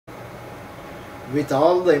With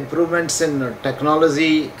all the improvements in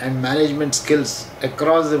technology and management skills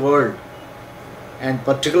across the world, and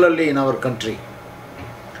particularly in our country,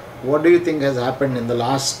 what do you think has happened in the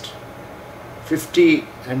last 50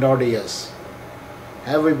 and odd years?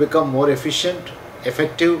 Have we become more efficient,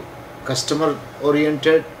 effective, customer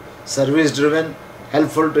oriented, service driven,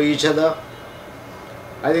 helpful to each other?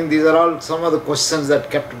 I think these are all some of the questions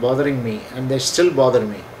that kept bothering me, and they still bother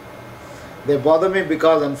me. They bother me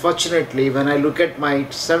because, unfortunately, when I look at my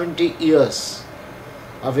 70 years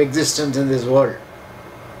of existence in this world,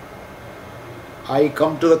 I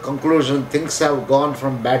come to the conclusion things have gone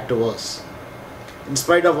from bad to worse. In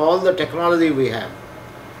spite of all the technology we have,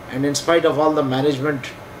 and in spite of all the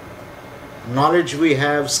management knowledge we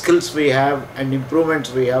have, skills we have, and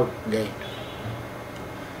improvements we have gained.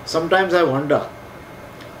 Sometimes I wonder,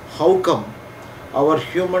 how come our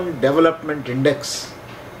human development index,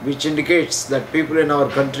 which indicates that people in our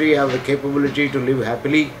country have the capability to live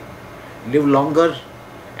happily, live longer,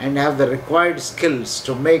 and have the required skills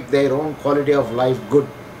to make their own quality of life good,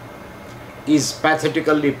 is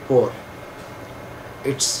pathetically poor.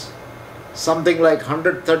 It's something like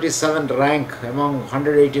 137 rank among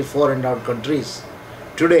 184 and odd countries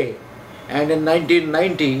today, and in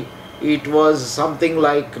 1990 it was something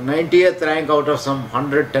like 90th rank out of some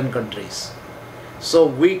 110 countries. So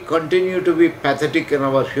we continue to be pathetic in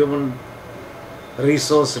our human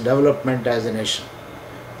resource development as a nation.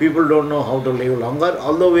 People don't know how to live longer,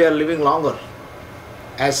 although we are living longer.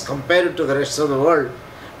 As compared to the rest of the world,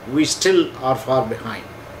 we still are far behind.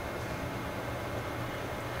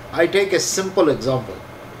 I take a simple example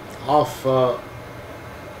of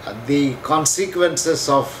the consequences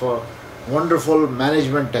of wonderful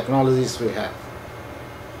management technologies we have.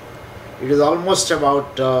 It is almost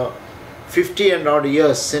about 50 and odd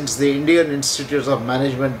years since the Indian Institutes of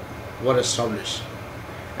Management were established,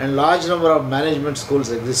 and large number of management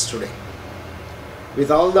schools exist today. With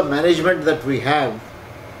all the management that we have,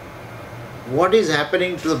 what is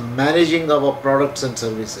happening to the managing of our products and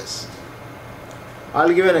services?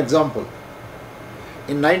 I'll give an example.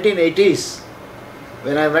 In 1980s,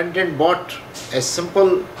 when I went and bought a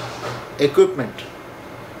simple equipment,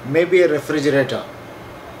 maybe a refrigerator,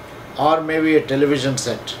 or maybe a television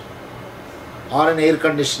set, or an air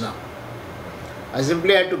conditioner, I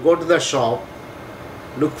simply had to go to the shop,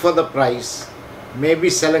 look for the price, maybe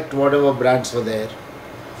select whatever brands were there,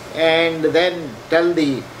 and then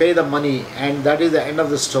pay the money, and that is the end of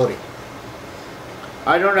the story.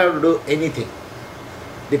 I don't have to do anything.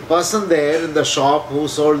 The person there in the shop who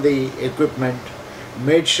sold the equipment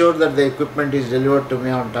made sure that the equipment is delivered to me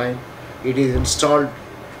on time, it is installed,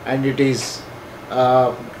 and it is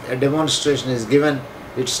a demonstration is given,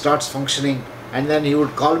 it starts functioning, and then he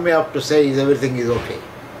would call me up to say everything is okay.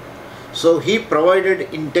 So he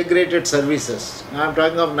provided integrated services. I am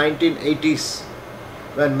talking of 1980s,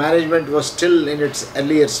 when management was still in its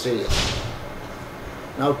earlier stages.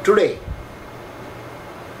 Now today,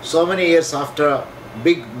 so many years after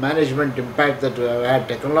big management impact that we have had,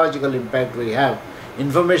 technological impact we have,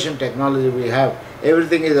 information technology we have,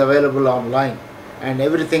 everything is available online, and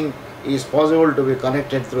everything is possible to be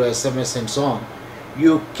connected through SMS and so on.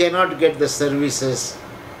 You cannot get the services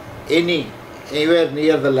anywhere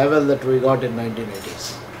near the level that we got in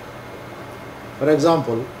 1980s. For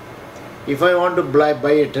example, if I want to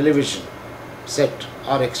buy a television set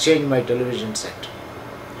or exchange my television set,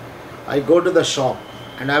 I go to the shop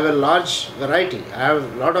and I have a large variety. I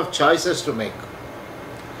have a lot of choices to make.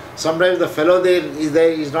 Sometimes the fellow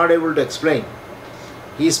there is not able to explain.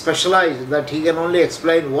 He is specialized that he can only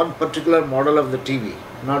explain one particular model of the TV,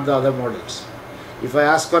 not the other models. If I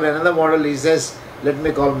ask for another model, he says, let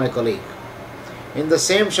me call my colleague. In the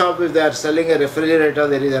same shop, if they are selling a refrigerator,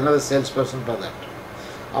 there is another salesperson for that.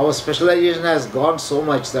 Our specialization has gone so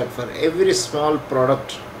much that for every small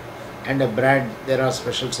product and a brand, there are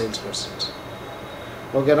special salespersons.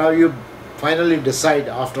 Okay, now you finally decide,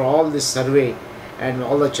 after all this survey and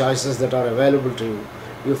all the choices that are available to you,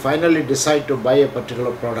 you finally decide to buy a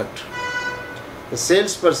particular product. The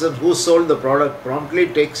salesperson who sold the product promptly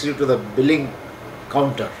takes you to the billing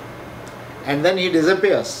counter, and then he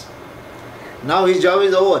disappears. Now his job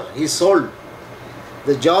is over, he sold.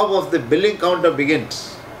 The job of the billing counter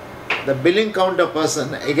begins. The billing counter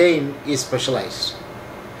person again is specialized.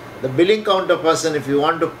 The billing counter person, if you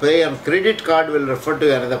want to pay on credit card, will refer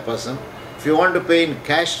to another person. If you want to pay in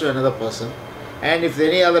cash, to another person, and if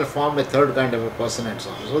any other form, a third kind of a person, and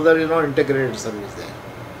so on. So there is no integrated service there.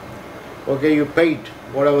 Okay, you paid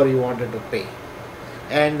whatever you wanted to pay,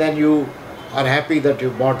 and then you are happy that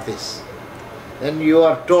you bought this. Then you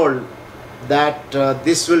are told that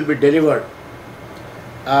this will be delivered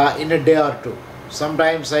in a day or two.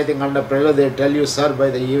 sometimes I think under pressure they tell you, sir,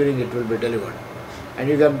 by the evening it will be delivered. And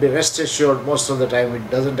you can be rest assured most of the time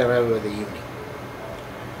it doesn't arrive by the evening.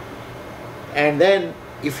 And then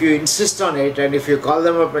if you insist on it, and if you call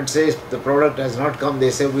them up and say the product has not come,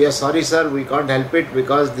 they say, we are sorry sir, we can't help it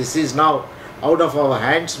because this is now out of our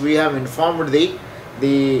hands. We have informed the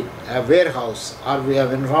warehouse, or we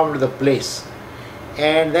have informed the place.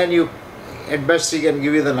 And then you, at best he can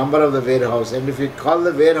give you the number of the warehouse, and if you call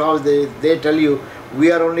the warehouse, they tell you,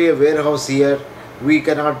 we are only a warehouse here, we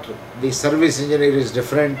cannot, the service engineer is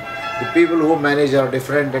different, the people who manage are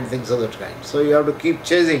different, and things of that kind. So you have to keep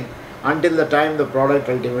chasing until the time the product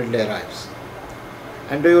ultimately arrives.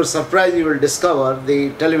 And to your surprise, you will discover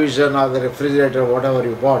the television or the refrigerator, whatever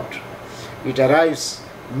you bought, it arrives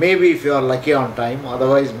maybe if you are lucky on time,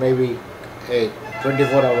 otherwise maybe a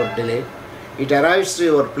 24-hour delay. It arrives to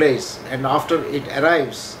your place, and after it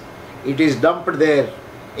arrives, it is dumped there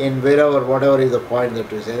in wherever, whatever is the point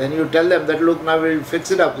that you say. Then you tell them that, look, now we will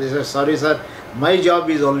fix it up. They say, sorry sir, my job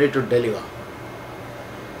is only to deliver.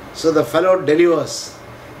 So the fellow delivers.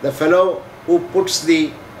 The fellow who puts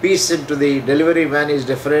the piece into the delivery van is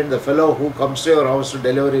different. The fellow who comes to your house to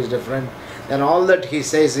deliver is different. Then all that he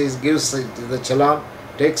says is gives the challan,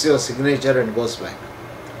 takes your signature and goes back.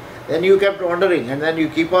 Then you kept wondering, and then you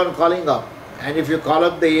keep on calling up. And if you call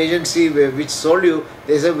up the agency which sold you,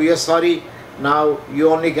 they say, we are sorry, now you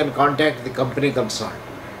only can contact the company concerned.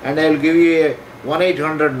 And I will give you a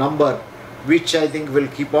 1-800 number, which I think will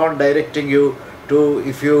keep on directing you to,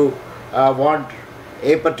 if you want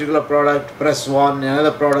a particular product, press 1,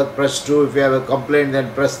 another product, press 2, if you have a complaint,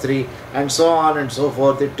 then press 3, and so on and so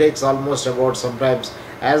forth. It takes almost about sometimes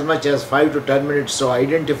as much as 5 to 10 minutes to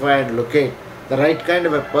identify and locate the right kind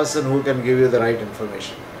of a person who can give you the right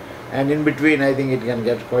information. And in between, I think it can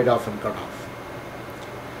get quite often cut off.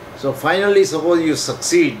 So finally, suppose you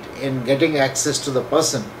succeed in getting access to the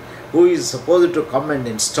person who is supposed to come and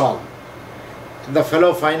install. The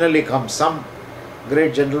fellow finally comes, some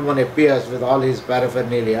great gentleman appears with all his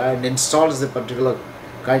paraphernalia and installs the particular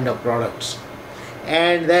kind of products.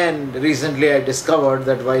 And then recently I discovered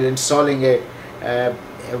that while installing a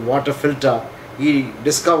water filter, he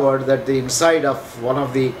discovered that the inside of one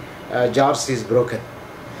of the jars is broken.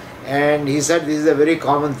 And he said, this is a very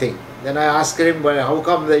common thing. Then I asked him, well, how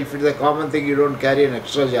come that if it is a common thing you don't carry an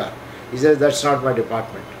extra jar? He says, that's not my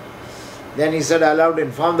department. Then he said, I'll have to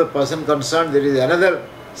inform the person concerned. There is another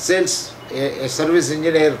sales, a service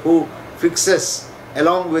engineer who fixes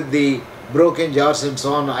along with the broken jars and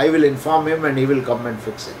so on. I will inform him and he will come and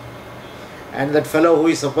fix it. And that fellow who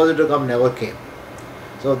is supposed to come never came.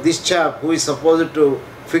 So this chap who is supposed to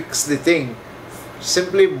fix the thing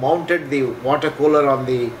simply mounted the water cooler on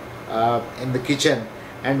the in the kitchen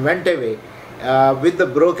and went away with the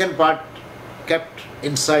broken part kept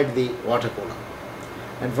inside the water cooler.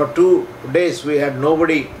 And for 2 days we had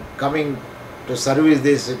nobody coming to service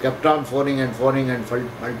this. We kept on phoning and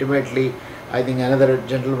ultimately I think another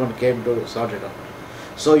gentleman came to sort it out.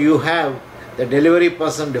 So you have the delivery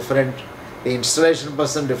person different, the installation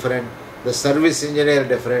person different, the service engineer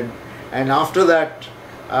different, and after that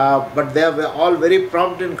but they are all very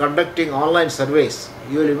prompt in conducting online surveys.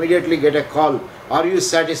 You will immediately get a call, are you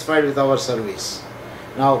satisfied with our service?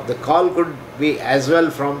 Now the call could be as well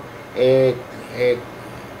from a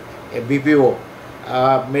BPO,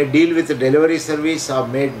 may deal with the delivery service, or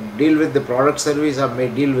may deal with the product service, or may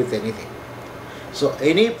deal with anything. So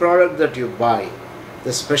any product that you buy,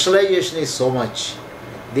 the specialization is so much,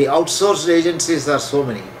 the outsourced agencies are so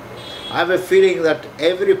many. I have a feeling that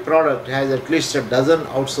every product has at least a dozen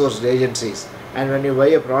outsourced agencies, and when you buy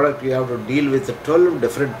a product you have to deal with 12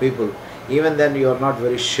 different people. Even then you are not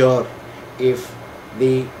very sure if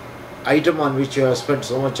the item on which you have spent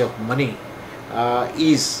so much of money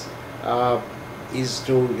is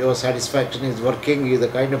to your satisfaction, is working, is the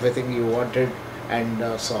kind of a thing you wanted,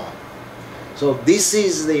 and so on. So this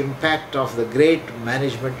is the impact of the great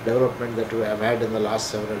management development that we have had in the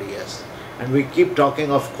last several years. And we keep talking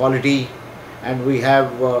of quality, and we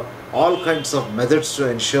have all kinds of methods to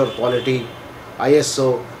ensure quality,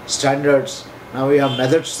 ISO standards. Now we have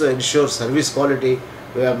methods to ensure service quality,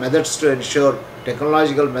 we have methods to ensure,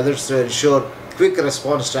 technological methods to ensure quick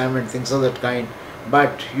response time and things of that kind.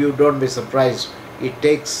 But you don't be surprised, it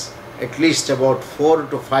takes at least about 4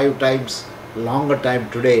 to 5 times longer time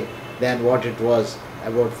today than what it was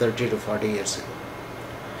about 30 to 40 years ago.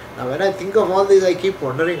 Now when I think of all this, I keep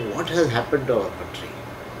wondering what has happened to our country.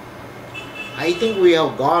 I think we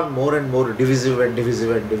have gone more and more divisive and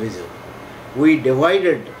divisive and divisive. We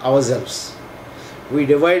divided ourselves. We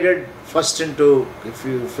divided first into, if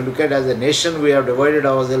you look at as a nation, we have divided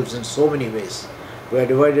ourselves in so many ways. We are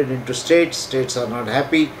divided into states. States are not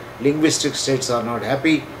happy. Linguistic states are not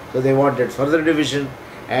happy. So they wanted further division.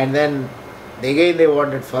 And then again they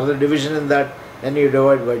wanted further division in that. Then you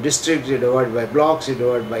divide by districts, you divide by blocks, you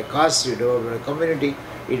divide by caste, you divide by community,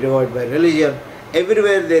 you divide by religion.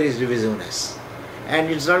 Everywhere there is divisiveness. And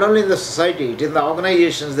it's not only in the society, it's in the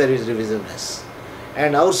organizations there is divisiveness.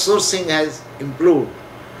 And outsourcing has improved.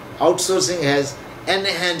 Outsourcing has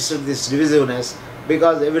enhanced this divisiveness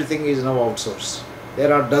because everything is now outsourced.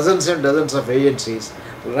 There are dozens and dozens of agencies.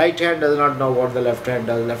 The right hand does not know what the left hand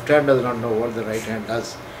does. Left hand does not know what the right hand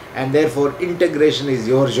does. And therefore integration is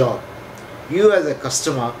your job. You as a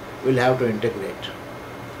customer will have to integrate.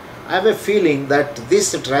 I have a feeling that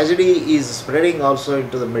this tragedy is spreading also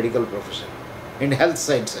into the medical profession, in health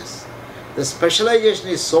sciences. The specialization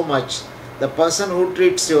is so much, the person who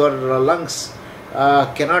treats your lungs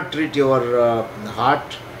cannot treat your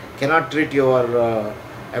heart, cannot treat your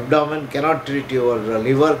abdomen, cannot treat your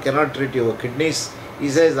liver, cannot treat your kidneys. He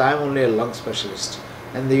says, I am only a lung specialist.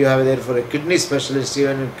 And you have therefore a kidney specialist,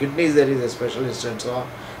 even in kidneys there is a specialist and so on.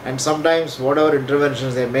 And sometimes whatever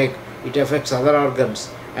interventions they make, it affects other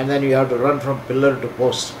organs. And then you have to run from pillar to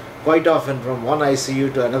post, quite often from one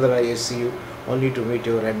ICU to another ICU, only to meet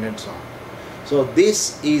your end and so on. So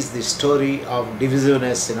this is the story of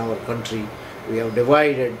divisiveness in our country. We have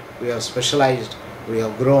divided, we have specialized, we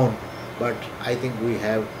have grown, but I think we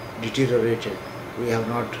have deteriorated. We have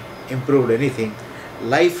not improved anything.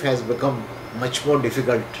 Life has become much more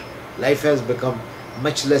difficult. Life has become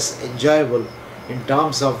much less enjoyable in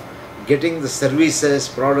terms of getting the services,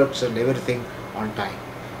 products and everything on time.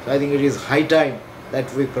 So I think it is high time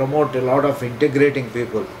that we promote a lot of integrating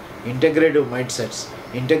people, integrative mindsets,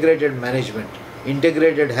 integrated management,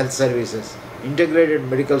 integrated health services, integrated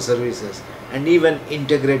medical services, and even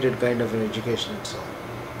integrated kind of an education and so on.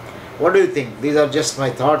 What do you think? These are just my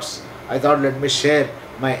thoughts. I thought let me share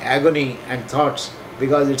my agony and thoughts,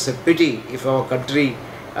 because it's a pity if our country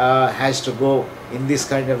has to go in this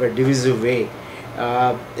kind of a divisive way,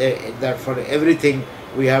 that for everything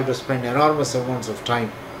we have to spend enormous amounts of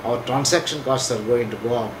time. Our transaction costs are going to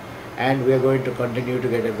go up, and we are going to continue to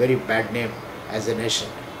get a very bad name as a nation.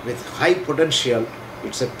 With high potential,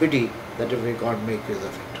 it's a pity that if we can't make use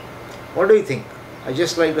of it. What do you think? I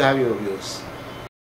just like to have your views.